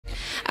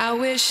I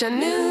wish I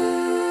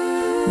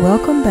knew.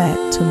 Welcome back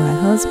to My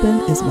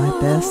Husband is My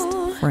Best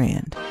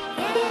Friend.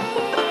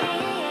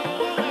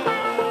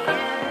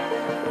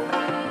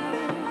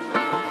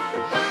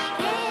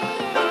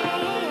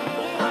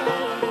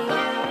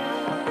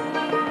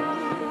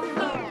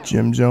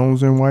 Jim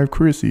Jones and wife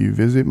Chrissy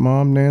visit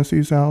Mom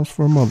Nancy's house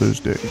for Mother's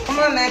Day. Come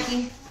on,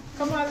 Mackie.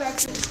 Come on,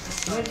 Mackie.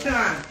 What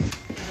time?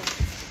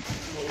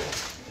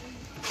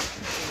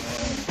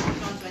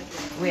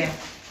 Where?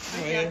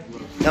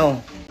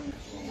 No.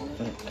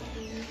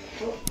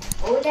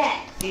 Who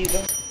that?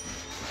 Eva.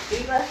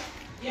 Eva?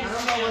 I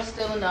don't know what's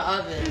still in the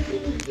oven.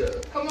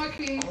 Come on,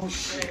 King.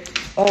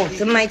 Oh,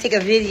 somebody take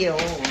a video.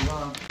 Oh,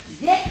 Mom.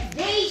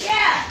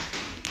 Deja!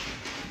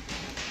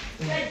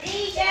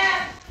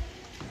 Deja!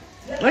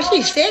 Was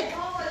she sick?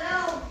 Oh,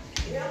 no.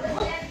 She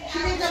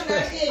didn't come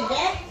downstairs,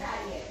 Dad.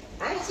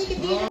 I didn't see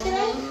Khadijah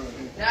today.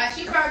 Nah,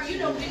 she probably, you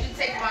know, we can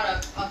take about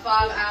a 5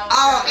 hour.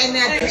 Oh, in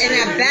that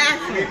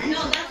bathroom.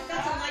 No,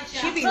 that's a light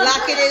shower. She be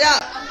locking it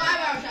up. A 5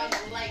 hour shower is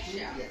a light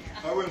shower.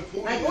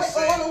 Like, what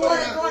all the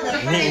water going to the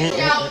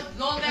Shower,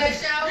 long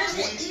ass shower.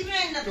 even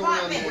in the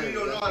apartment. You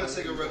don't know how to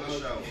take a regular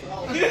shower.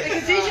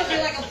 Khadijah be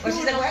like a pool.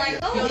 She's like, Like,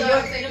 oh, you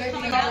you're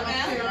coming out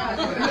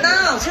now.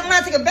 No, she don't know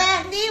how to take a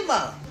bath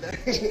neither.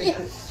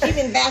 She's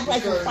in bath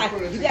like a fight.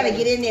 You gotta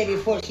get in there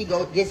before she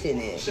gets in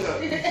there.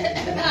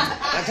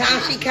 By the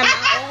time she come out,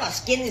 oh, her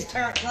skin is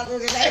turned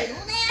colors and everything.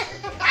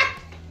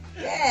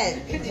 Yeah,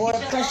 water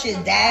pressure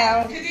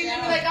down. Khadijah be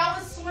like, I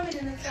was swimming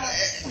in the tub.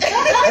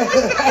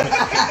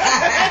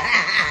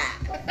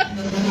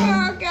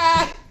 Oh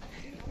God.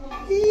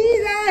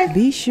 Jesus.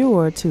 Be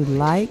sure to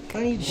like,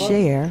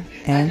 share,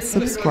 and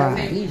subscribe.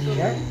 I still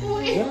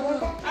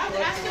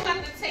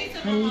got the taste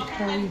of the wave.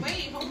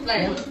 I'm like,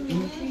 that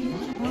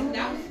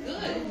was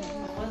good.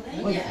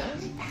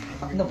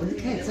 No, but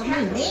look at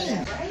somebody's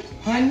name.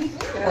 Honey.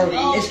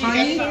 Oh, it's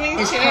honey,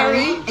 it's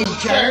curry,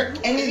 it's jerk,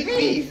 and it's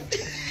beef.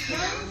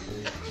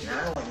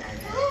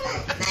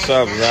 What's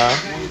up, Zah?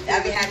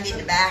 I'll be happy in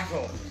the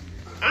bathroom.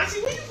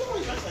 Auntie, where you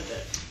going dressed like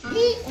that?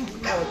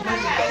 That was my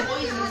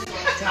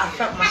so I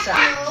felt myself.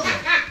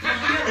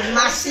 It's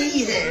my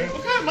season.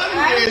 What kind of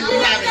Mother's Day is you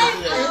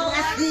having today? It's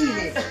my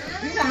season.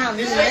 You know how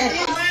we do that.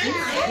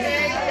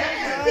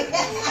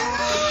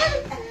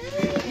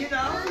 You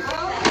know?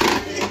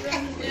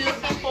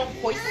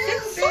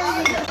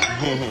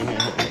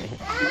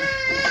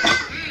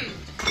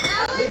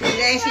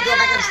 Then she go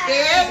back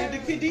upstairs. The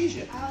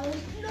Khadijah.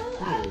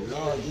 Oh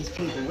Lord, these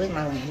people.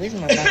 Where's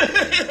my back?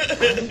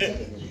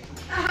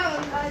 Oh,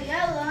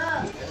 yellow.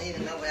 I don't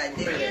even know what I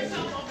did.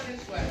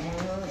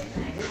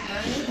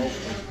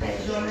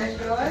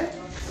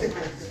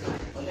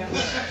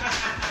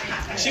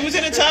 She was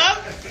in the tub?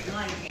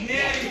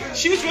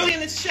 She was really in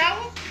the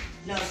shower?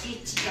 No,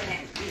 she's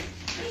right there.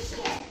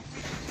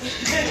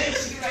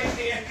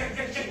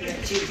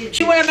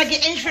 She wanna make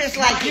an entrance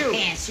like you.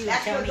 She would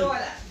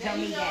tell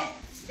me that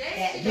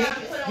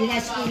you're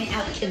not screaming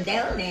out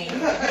Kendall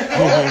name.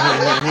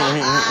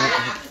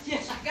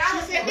 Yes.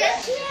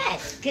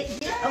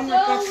 Oh my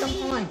God,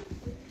 come on.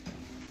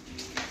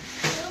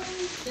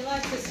 She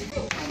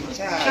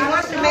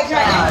wants to make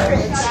her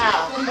entrance.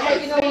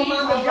 You know where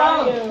Mama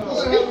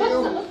goes.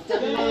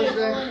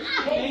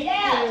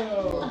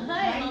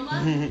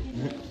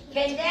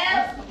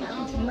 Kendall?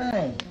 Come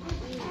on.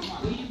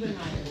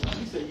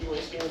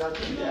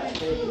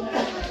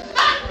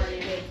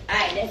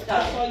 Alright, let's go.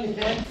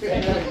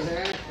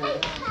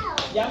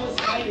 Y'all was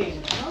fighting.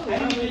 I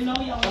didn't even know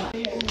y'all was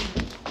there.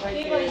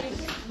 Right there.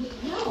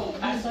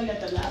 I saw you at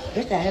the left.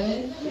 What's that,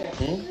 Heaven?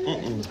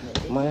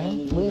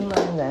 Mine? Where's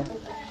mine at?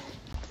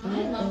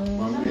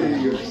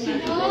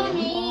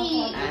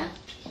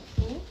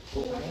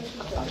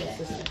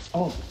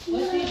 Oh.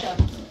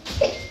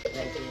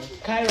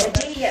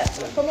 Khadijah,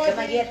 come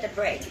on, get the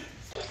break.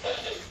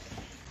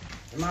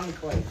 Mommy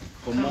quick.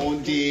 Come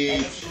on,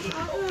 Dave.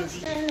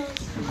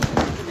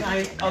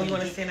 Oh, you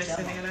want to stand next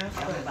to Nana?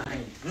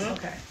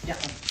 Okay. Yeah.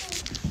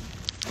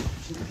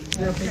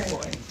 You're a big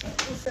boy.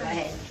 Go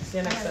ahead.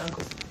 Stand next to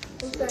Uncle.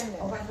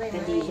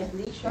 Khadijah.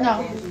 No.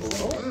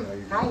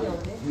 Hi,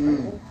 Yoda.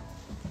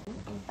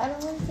 I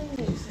don't want to say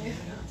this.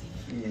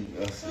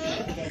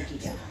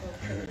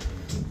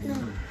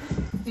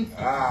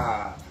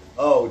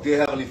 Oh, dear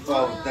Heavenly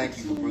Father, thank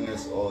you for bringing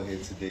us all here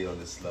today on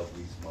this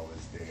lovely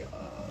Mother's Day.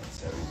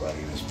 To everybody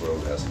in this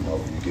world has a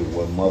mother. You get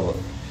one mother.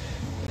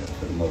 And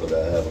for the mother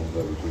that I have, I'm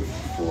very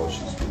grateful for.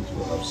 She's been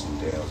through ups and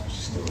downs, but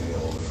she's still here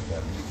holding the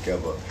family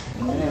together.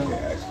 You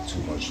can't ask for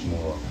too much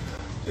more.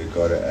 Dear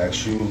God, I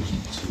ask you to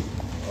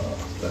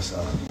bless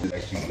all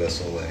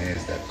the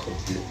hands that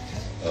cooked it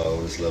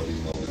on this lovely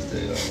Mother's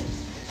Day.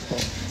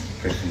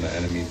 Pray for my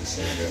enemies, the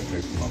same way I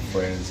pray for my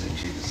friends. In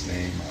Jesus'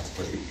 name, I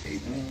pray.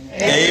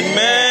 Amen.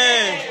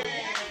 Amen.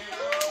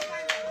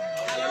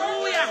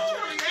 Hallelujah.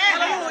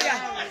 Hallelujah.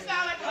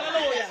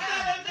 Hallelujah.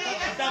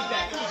 Stop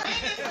that.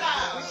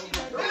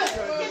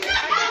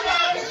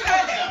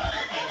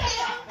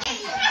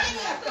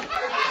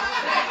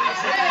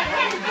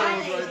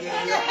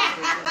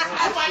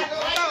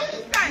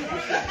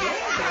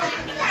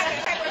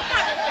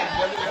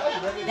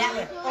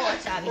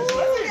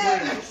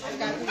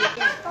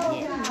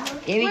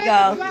 Here we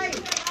go.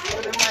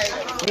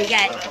 We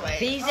got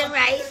peas and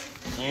rice.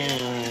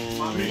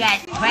 We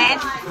got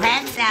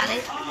crab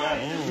salad.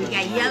 We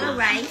got yellow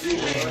rice.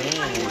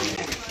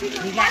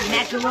 We got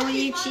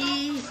macaroni and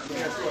cheese.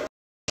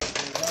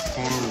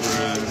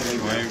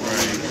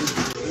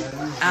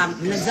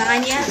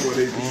 Lasagna.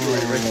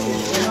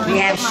 We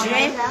have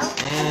shrimp.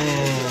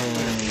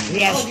 We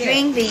have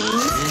string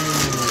beans.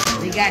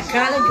 We got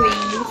collard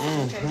greens.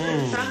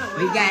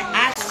 We got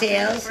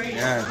oxtails.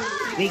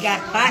 We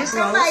got pot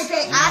roast.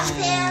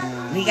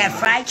 We got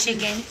fried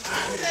chicken.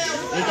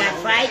 We got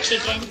fried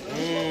chicken.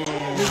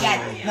 We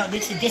got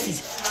this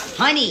is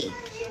honey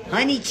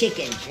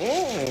chicken.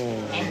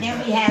 And then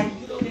we have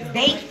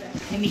baked.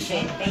 Let me show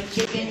you baked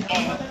chicken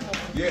and.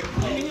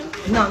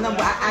 No, but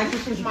I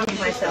just was giving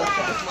myself.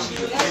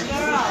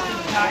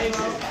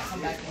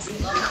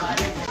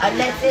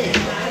 Let's it.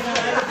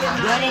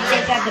 You want to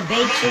take out the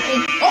baked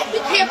chicken? Oh, be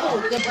careful.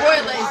 The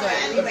broilers are.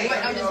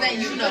 I'm just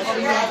letting you know. So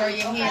you don't burn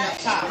your hand up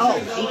top. Oh,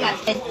 we got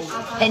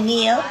penne.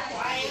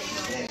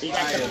 We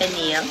got the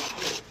penne.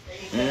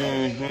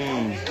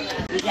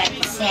 We got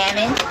the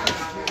salmon.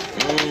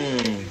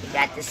 We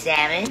got the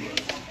salmon.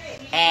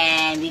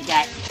 And we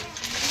got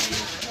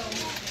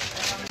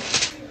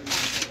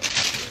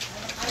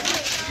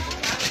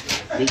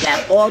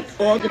all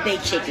the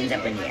baked chickens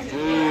up in here.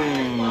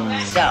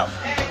 So,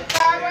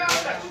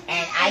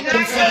 and I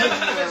can say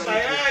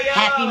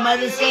Happy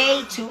Mother's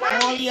Day to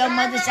all your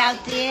mothers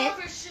out there.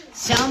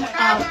 Some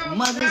are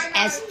mothers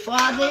as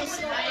fathers,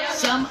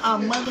 some are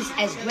mothers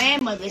as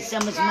grandmothers,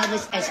 some are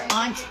mothers as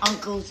aunts,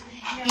 uncles,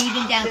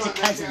 even down to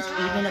cousins,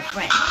 even a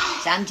friend.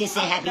 So I'm just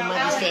saying Happy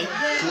Mother's Day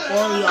to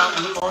all y'all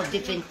in all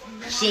different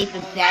shape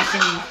and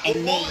fashion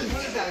and names.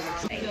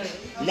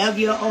 Love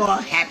you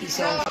all. Happy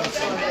Soul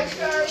Sunday.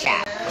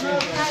 Ciao.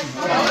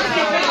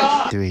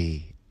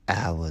 3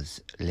 hours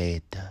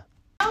later.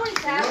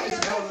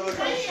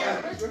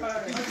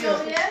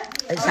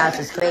 This house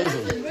is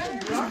crazy.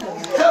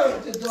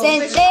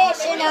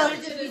 Sensational.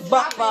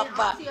 Bop, bop,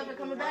 bop. I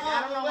don't know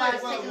why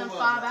it's taking them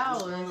 5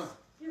 hours.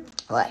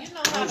 What?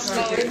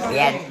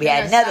 We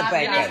had another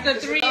birthday. The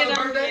 3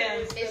 of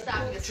them. They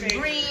stopped at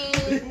green.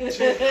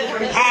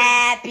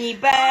 Happy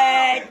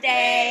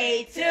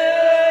birthday to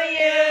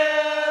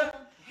you.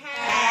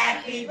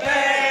 Happy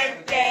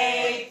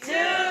birthday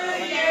to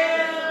you.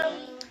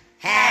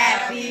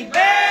 Happy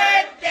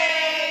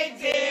birthday,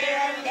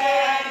 dear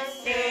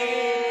Nancy.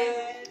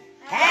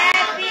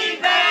 Happy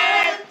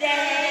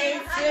birthday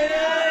to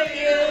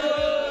you.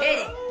 Hit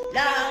it.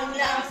 Long,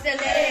 long to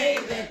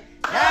living.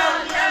 Long,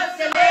 long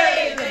to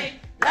living.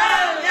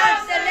 Long, long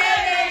to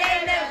living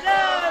in the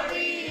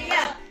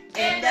gloria.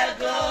 In the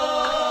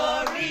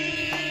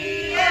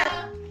gloria.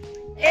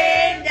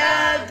 In the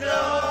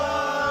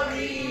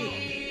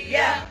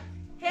gloria.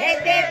 Hip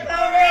hip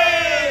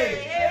hooray!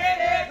 Hip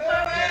hip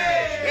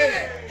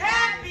hooray!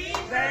 Happy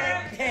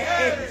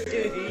birthday to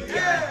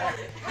you!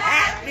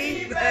 Happy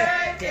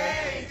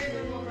birthday!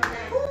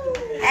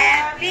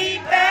 Happy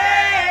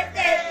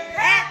birthday!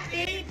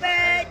 Happy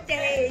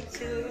birthday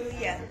to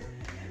you!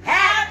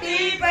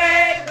 Happy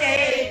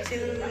birthday to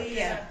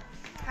you!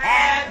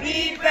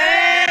 Happy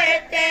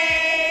birthday!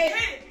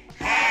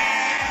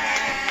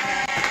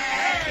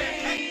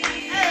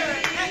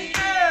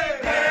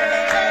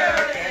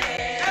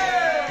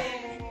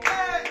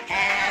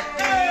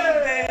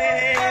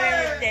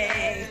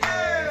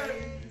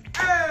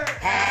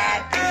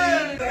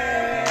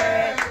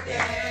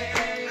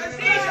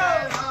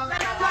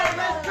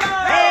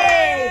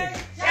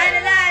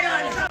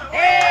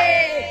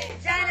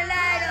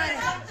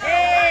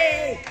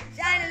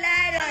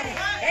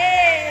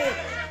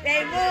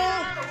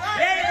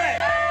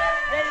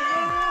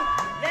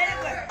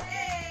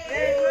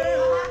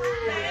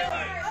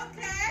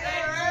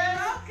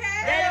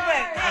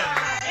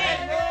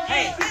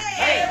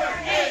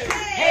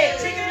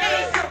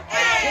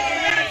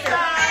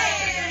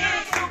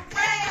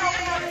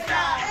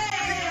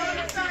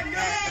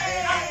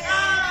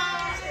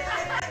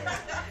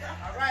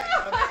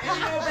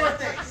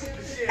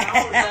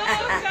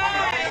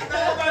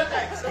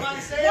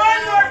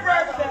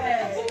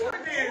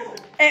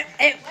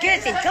 Hey,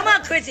 Chrissy, come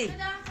on, Chrissy.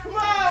 Come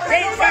on, say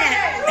it.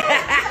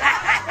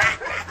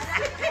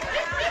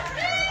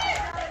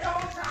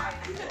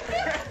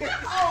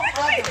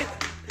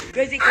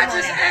 Chrissy, come on. I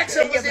just asked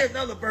her, was there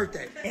another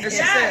birthday? And she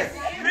said, No,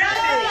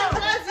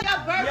 what's your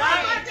birthday?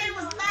 My birthday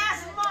was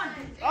last month.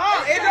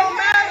 oh, it don't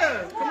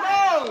matter. Come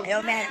on. It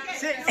don't matter.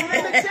 Sit in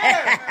the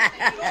chair.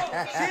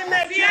 Sit in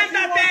that chair.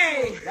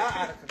 Y'all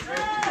out of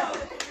control.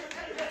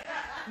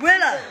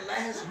 Willa,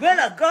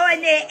 go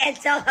in there and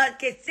tell her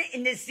to sit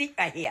in this seat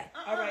right here.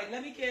 All right,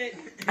 let me get.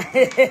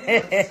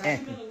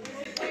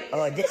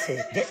 Oh,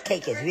 this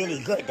cake is really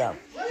good though.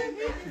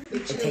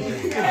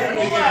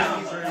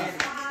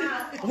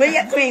 Where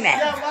your cream at?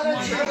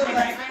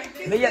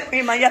 Where your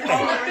cream on your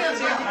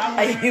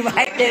face? You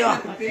wiped it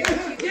off.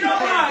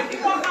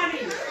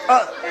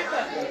 Oh,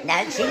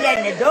 now she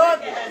letting the dog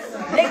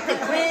lick the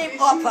cream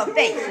off her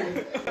face.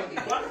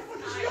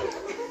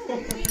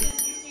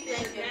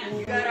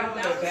 You got it on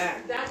the back.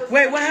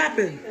 Wait, what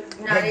happened?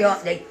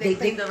 They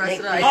think the rest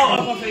of the Oh,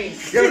 on my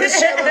face. Yo, this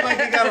shit look like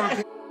you got on.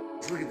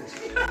 Look at this.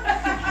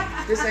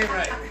 This ain't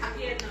right.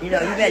 You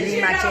know, you better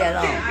leave my chair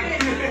alone.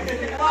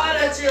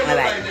 All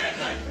right.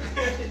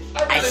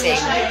 I say,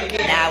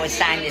 now it's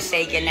time to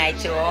say goodnight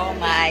to all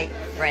my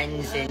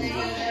friends indeed.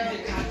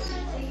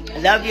 I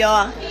love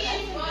y'all.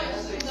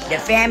 The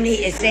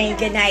family is saying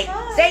goodnight.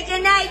 Say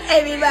goodnight,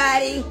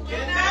 everybody.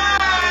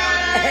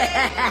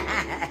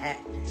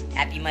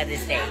 Happy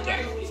Mother's Day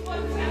again.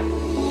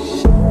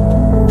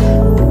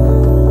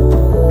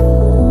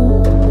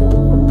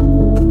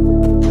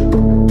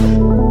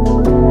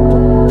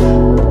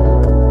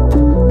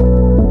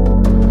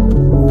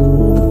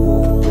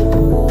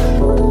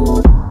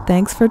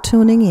 Thanks for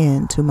tuning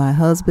in to My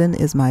Husband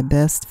is My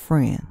Best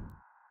Friend.